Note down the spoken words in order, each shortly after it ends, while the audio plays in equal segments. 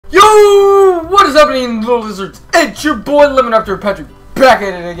What is happening, little lizards? It's your boy LemonRaptor Patrick, back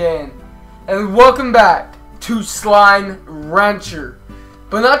at it again. And welcome back to Slime Rancher.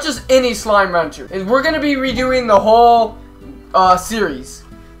 But not just any Slime Rancher. We're going to be redoing the whole series.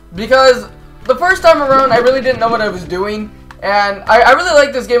 Because the first time around, I really didn't know what I was doing. And I really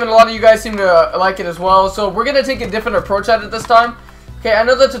like this game, and a lot of you guys seem to like it as well. So we're going to take a different approach at it this time. Okay, I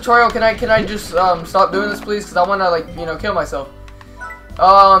know the tutorial. Can I just stop doing this, please? Because I want to, like, you know, kill myself.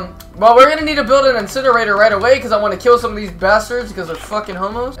 Well, we're gonna need to build an incinerator right away because I want to kill some of these bastards because they're fucking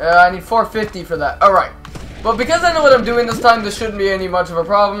homos. I need 450 for that. Alright. But because I know what I'm doing this time, this shouldn't be any much of a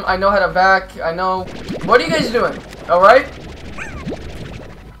problem. I know how to back. I know. What are you guys doing? Alright?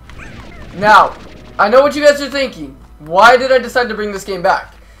 Now, I know what you guys are thinking. Why did I decide to bring this game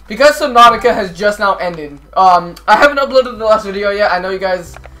back? Because Subnautica has just now ended. I haven't uploaded the last video yet. I know you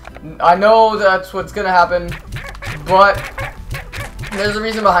guys. I know that's what's gonna happen. But there's a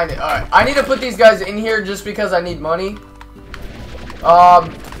reason behind it. Alright, I need to put these guys in here just because I need money.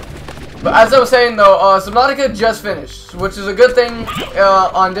 But as I was saying though, Subnautica just finished, which is a good thing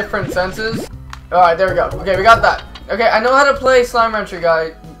on different senses. Alright, there we go. Okay, we got that. Okay, I know how to play Slime Rancher,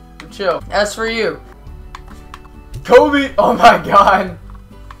 guy. Chill. As for you, Kobe, oh my god.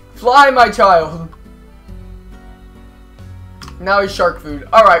 Fly, my child. Now he's shark food.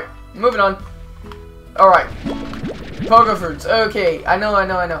 Alright, moving on. Alright. Pogo fruits. Okay, I know.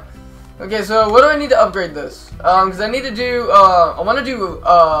 Okay, so what do I need to upgrade this? Because I need to do, I want to do,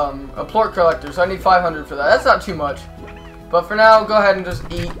 a plort collector, so I need 500 for that. That's not too much. But for now, go ahead and just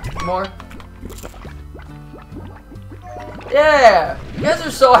eat more. Yeah! You guys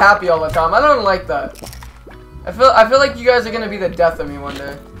are so happy all the time. I don't like that. I feel like you guys are going to be the death of me one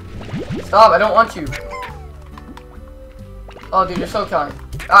day. Stop, I don't want you. Oh, dude, you're so kind.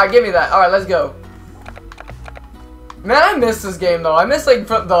 Alright, give me that. Alright, let's go. Man, I miss this game though. I miss like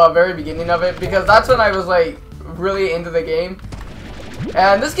the very beginning of it because that's when I was like really into the game.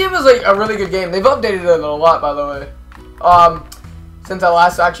 And this game is like a really good game. They've updated it a lot, by the way. Since I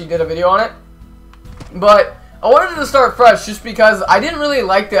last actually did a video on it. But I wanted to start fresh just because I didn't really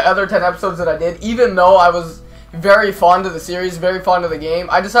like the other 10 episodes that I did, even though I was very fond of the series, very fond of the game.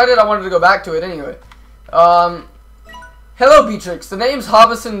 I decided I wanted to go back to it anyway. Hello, Beatrix. The name's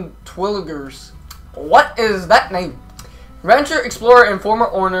Hobson Twilligers. What is that name? Rancher, explorer, and former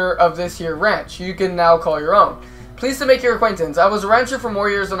owner of this here ranch. You can now call your own. Pleased to make your acquaintance. I was a rancher for more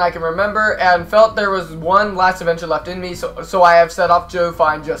years than I can remember and felt there was one last adventure left in me, so I have set off to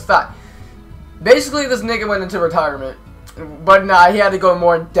find just that. Basically, this nigga went into retirement. But nah, he had to go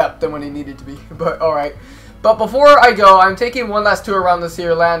more in depth than when he needed to be. But alright. But before I go, I'm taking one last tour around this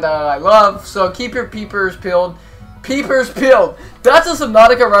here land that I love, so keep your peepers peeled. Peepers peeled! That's a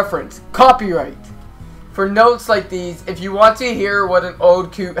Subnautica reference. Copyright. For notes like these, if you want to hear what an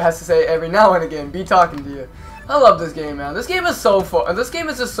old coot has to say every now and again, be talking to you. I love this game, man. This game is so fun. This game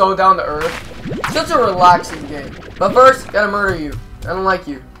is just so down to earth. Such a relaxing game. But first, gotta murder you. I don't like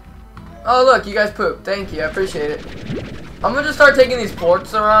you. Oh, look, you guys poop. Thank you. I appreciate it. I'm gonna just start taking these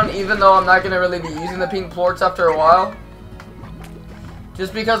plorts around, even though I'm not gonna really be using the pink plorts after a while.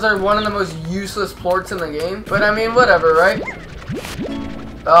 Just because they're one of the most useless plorts in the game. But I mean, whatever, right?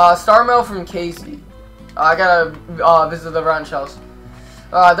 Star mail from Casey. I gotta visit the ranch house.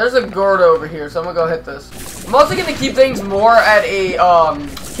 There's a Gordo over here, so I'm gonna go hit this. I'm also gonna keep things more at a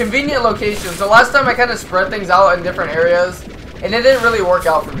convenient location. So last time I kind of spread things out in different areas, and it didn't really work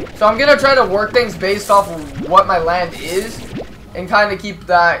out for me. So I'm gonna try to work things based off of what my land is, and kind of keep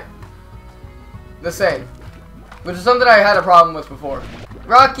that the same, which is something I had a problem with before.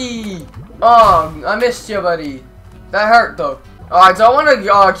 Rocky, oh, I missed you, buddy. That hurt though. Alright, so I want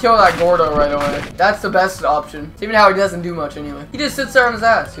to kill that Gordo right away. That's the best option. Even how he doesn't do much anyway. He just sits there on his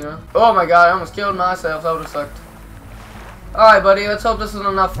ass, you know? Oh my god, I almost killed myself. That would have sucked. Alright, buddy, let's hope this is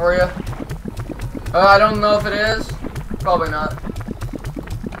enough for you. I don't know if it is. Probably not.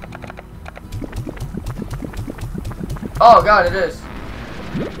 Oh god, it is.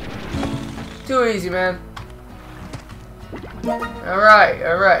 Too easy, man. Alright,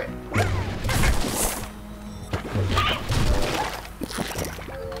 alright.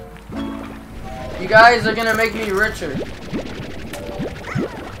 You guys are gonna make me richer.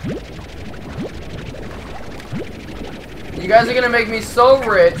 You guys are gonna make me so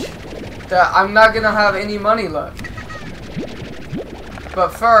rich that I'm not gonna have any money left. But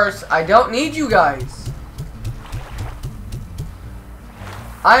first, I don't need you guys.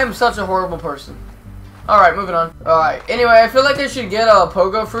 I am such a horrible person. Alright, moving on. Alright, anyway, I feel like I should get a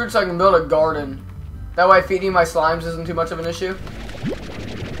pogo fruit so I can build a garden. That way feeding my slimes isn't too much of an issue.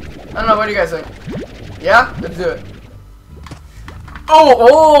 I don't know, what do you guys think? Yeah? Let's do it.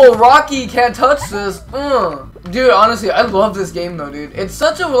 Oh, Rocky can't touch this. Dude, honestly, I love this game though, dude. It's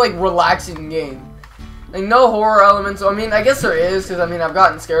such a like relaxing game. Like no horror elements. I mean, I guess there is, because I mean I've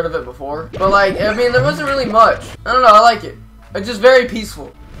gotten scared of it before. But like, I mean, there wasn't really much. I don't know. I like it. It's just very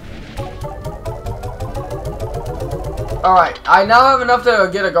peaceful. All right, I now have enough to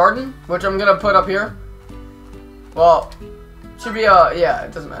get a garden, which I'm gonna put up here. Well, should be yeah,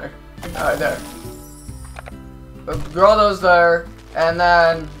 it doesn't matter. All right, there. We'll grow those there. And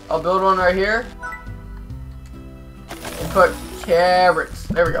then I'll build one right here. And put carrots.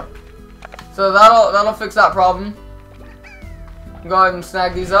 There we go. So that'll fix that problem. Go ahead and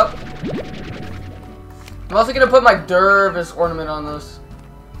snag these up. I'm also gonna put my Dervis ornament on this.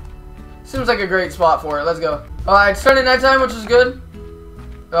 Seems like a great spot for it. Let's go. Alright, it's turning nighttime, which is good.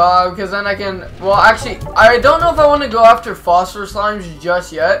 Because then I can. Well, actually, I don't know if I want to go after phosphor slimes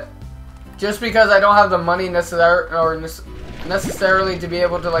just yet. Just because I don't have the money necessarily to be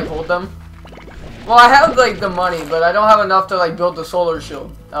able to like hold them. Well, I have like the money, but I don't have enough to like build the solar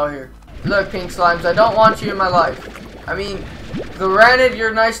shield out here. Look, pink slimes, I don't want you in my life. I mean, granted,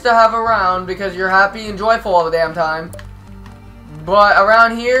 you're nice to have around because you're happy and joyful all the damn time. But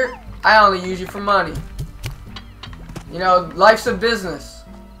around here, I only use you for money. You know, life's a business.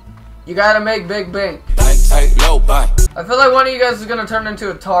 You gotta make big bank. I feel like one of you guys is gonna turn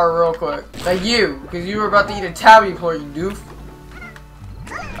into a tar real quick. Like you, because you were about to eat a tabby floor, you doof.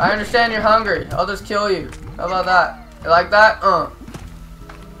 I understand you're hungry. I'll just kill you. How about that? You like that?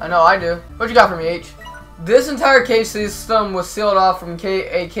 I know I do. What you got for me, H? This entire cave system was sealed off from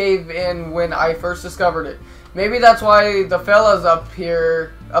a cave-in when I first discovered it. Maybe that's why the fellas up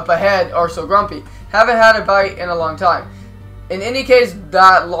ahead are so grumpy. Haven't had a bite in a long time. In any case,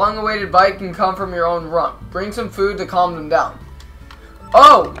 that long-awaited bite can come from your own rump. Bring some food to calm them down.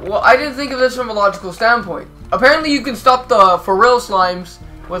 Oh, well, I didn't think of this from a logical standpoint. Apparently, you can stop the for real slimes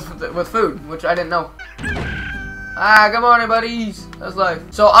with food, which I didn't know. Ah, good morning, buddies. That's life.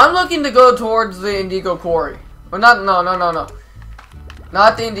 So I'm looking to go towards the Indigo Quarry. Or not? No.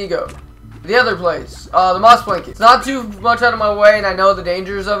 Not the Indigo. The other place. The Moss Blanket. It's not too much out of my way, and I know the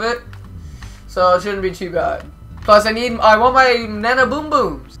dangers of it, so it shouldn't be too bad. Plus, I want my Nana Boom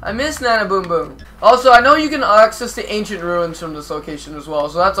Booms. I miss Nana Boom Boom. Also, I know you can access the ancient ruins from this location as well,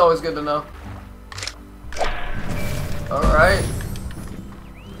 so that's always good to know. Alright.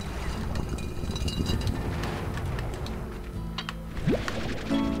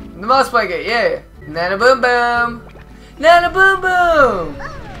 The mouse blanket, yeah. Nana Boom Boom. Nana Boom Boom.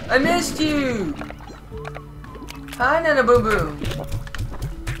 I missed you. Hi, Nana Boom Boom.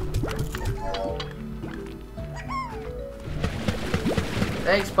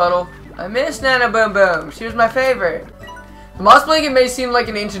 Thanks, Puddle. I miss Nana Boom Boom. She was my favorite. The moss blanket may seem like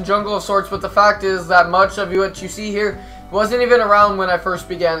an ancient jungle of sorts, but the fact is that much of what you see here wasn't even around when I first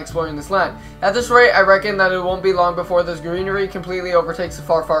began exploring this land. At this rate, I reckon that it won't be long before this greenery completely overtakes the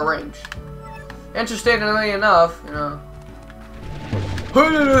far, far range. Interestingly enough, you know.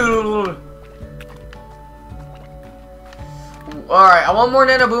 Alright, I want more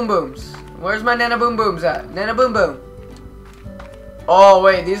Nana Boom Booms. Where's my Nana Boom Booms at? Nana Boom Boom. Oh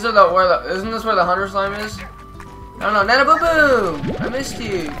wait, these are isn't this where the hunter slime is? I don't know. Nana Boom Boom! I missed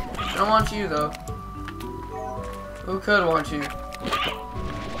you. I don't want you though. Who could want you?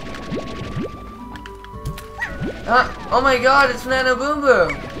 Oh my god, it's Nana Boom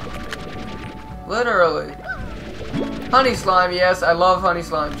Boom! Literally. Honey slime, yes, I love honey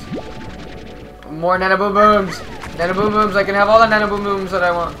slimes. More Nana Boom Booms! Nana Boom Booms, I can have all the Nana Boom Booms that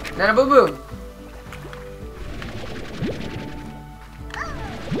I want. Nana Boom Boom!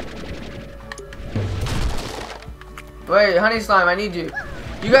 Wait, honey slime, I need you.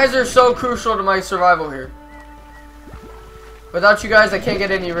 You guys are so crucial to my survival here. Without you guys, I can't get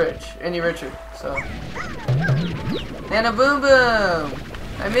any richer. So, Nana Boom Boom,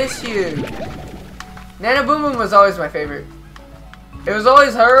 I miss you. Nana Boom Boom was always my favorite. It was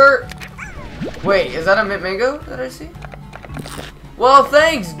always her. Wait, is that a mint mango that I see? Well,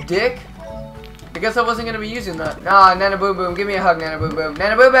 thanks, dick. I guess I wasn't gonna be using that. Nah, Nana Boom Boom, give me a hug, Nana Boom Boom.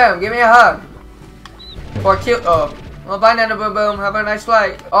 Nana Boom Boom, give me a hug. Or kill. Oh. Well, bye, Nana Boom Boom. Have a nice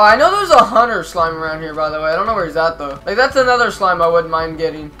flight. Oh, I know there's a hunter slime around here, by the way. I don't know where he's at, though. Like, that's another slime I wouldn't mind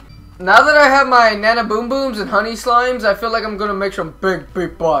getting. Now that I have my Nana Boom Booms and honey slimes, I feel like I'm going to make some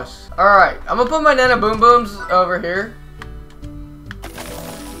big busts. Alright, I'm going to put my Nana Boom Booms over here.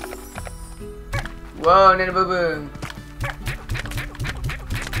 Whoa, Nana Boom Boom.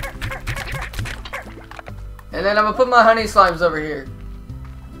 And then I'm going to put my honey slimes over here.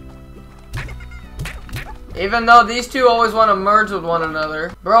 Even though these two always want to merge with one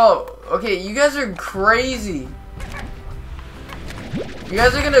another. Bro, okay, you guys are crazy. You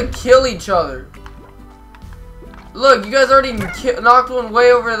guys are gonna kill each other. Look, you guys already knocked one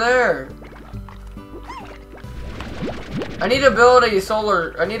way over there. I need to build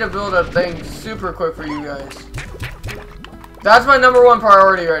a thing super quick for you guys. That's my #1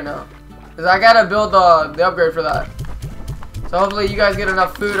 priority right now. Cause I gotta build the upgrade for that. So hopefully you guys get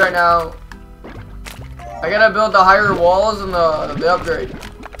enough food right now. I gotta build the higher walls and the upgrade.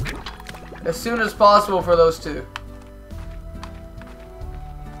 As soon as possible for those two.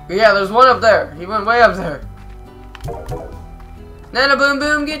 But yeah, there's one up there. He went way up there. Nana boom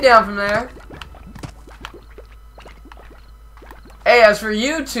boom, get down from there. Hey, as for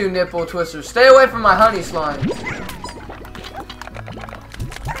you two nipple twisters, stay away from my honey slimes.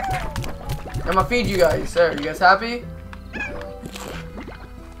 I'm gonna feed you guys. There, you guys happy?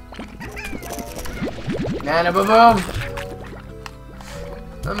 Nana boom boom.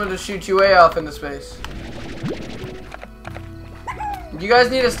 I'm gonna just shoot you way off into space. You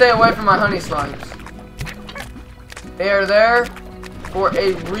guys need to stay away from my honey slimes. They are there for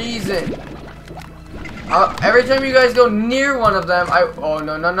a reason. Every time you guys go near one of them, oh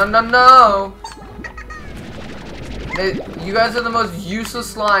no no no no no! You guys are the most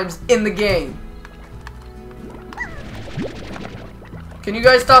useless slimes in the game. Can you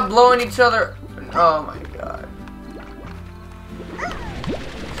guys stop blowing each other? Oh my god!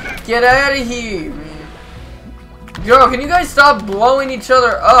 Get out of here, man! Yo, can you guys stop blowing each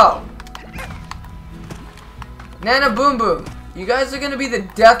other up? Nana boom boom, you guys are gonna be the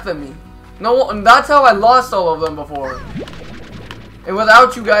death of me. No, that's how I lost all of them before. And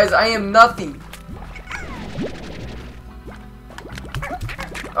without you guys, I am nothing.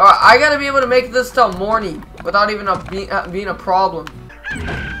 Alright, I gotta be able to make this till morning without even being a problem.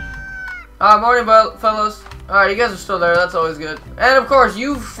 Morning, fellas. Alright, you guys are still there. That's always good. And of course,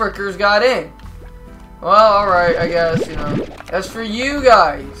 you frickers got in. Well, alright, I guess, you know. As for you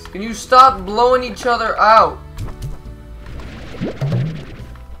guys, can you stop blowing each other out?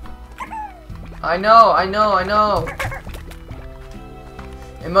 I know.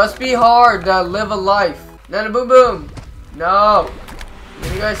 It must be hard to live a life. Nana boom boom. No.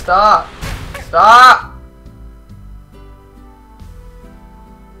 You guys stop. Stop.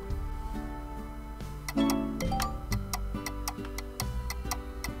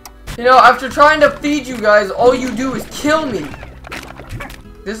 You know, after trying to feed you guys, all you do is kill me.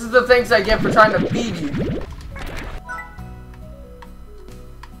 This is the thanks I get for trying to feed you.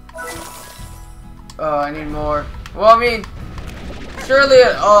 Oh, I need more. Well, I mean, surely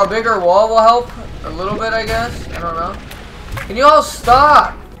a bigger wall will help a little bit, I guess. I don't know. Can you all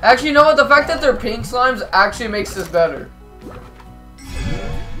stop? Actually, you know what? The fact that they're pink slimes actually makes this better.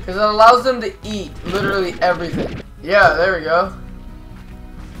 Because it allows them to eat literally everything. Yeah, there we go.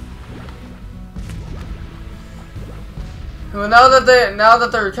 Well, now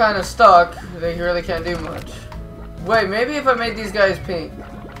that they're kind of stuck, they really can't do much. Wait, maybe if I made these guys pink.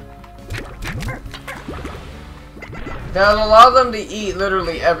 That'll allow them to eat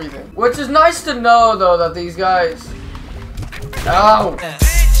literally everything. Which is nice to know, though, that these guys... Ow!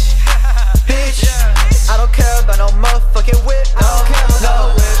 Bitch, I don't care.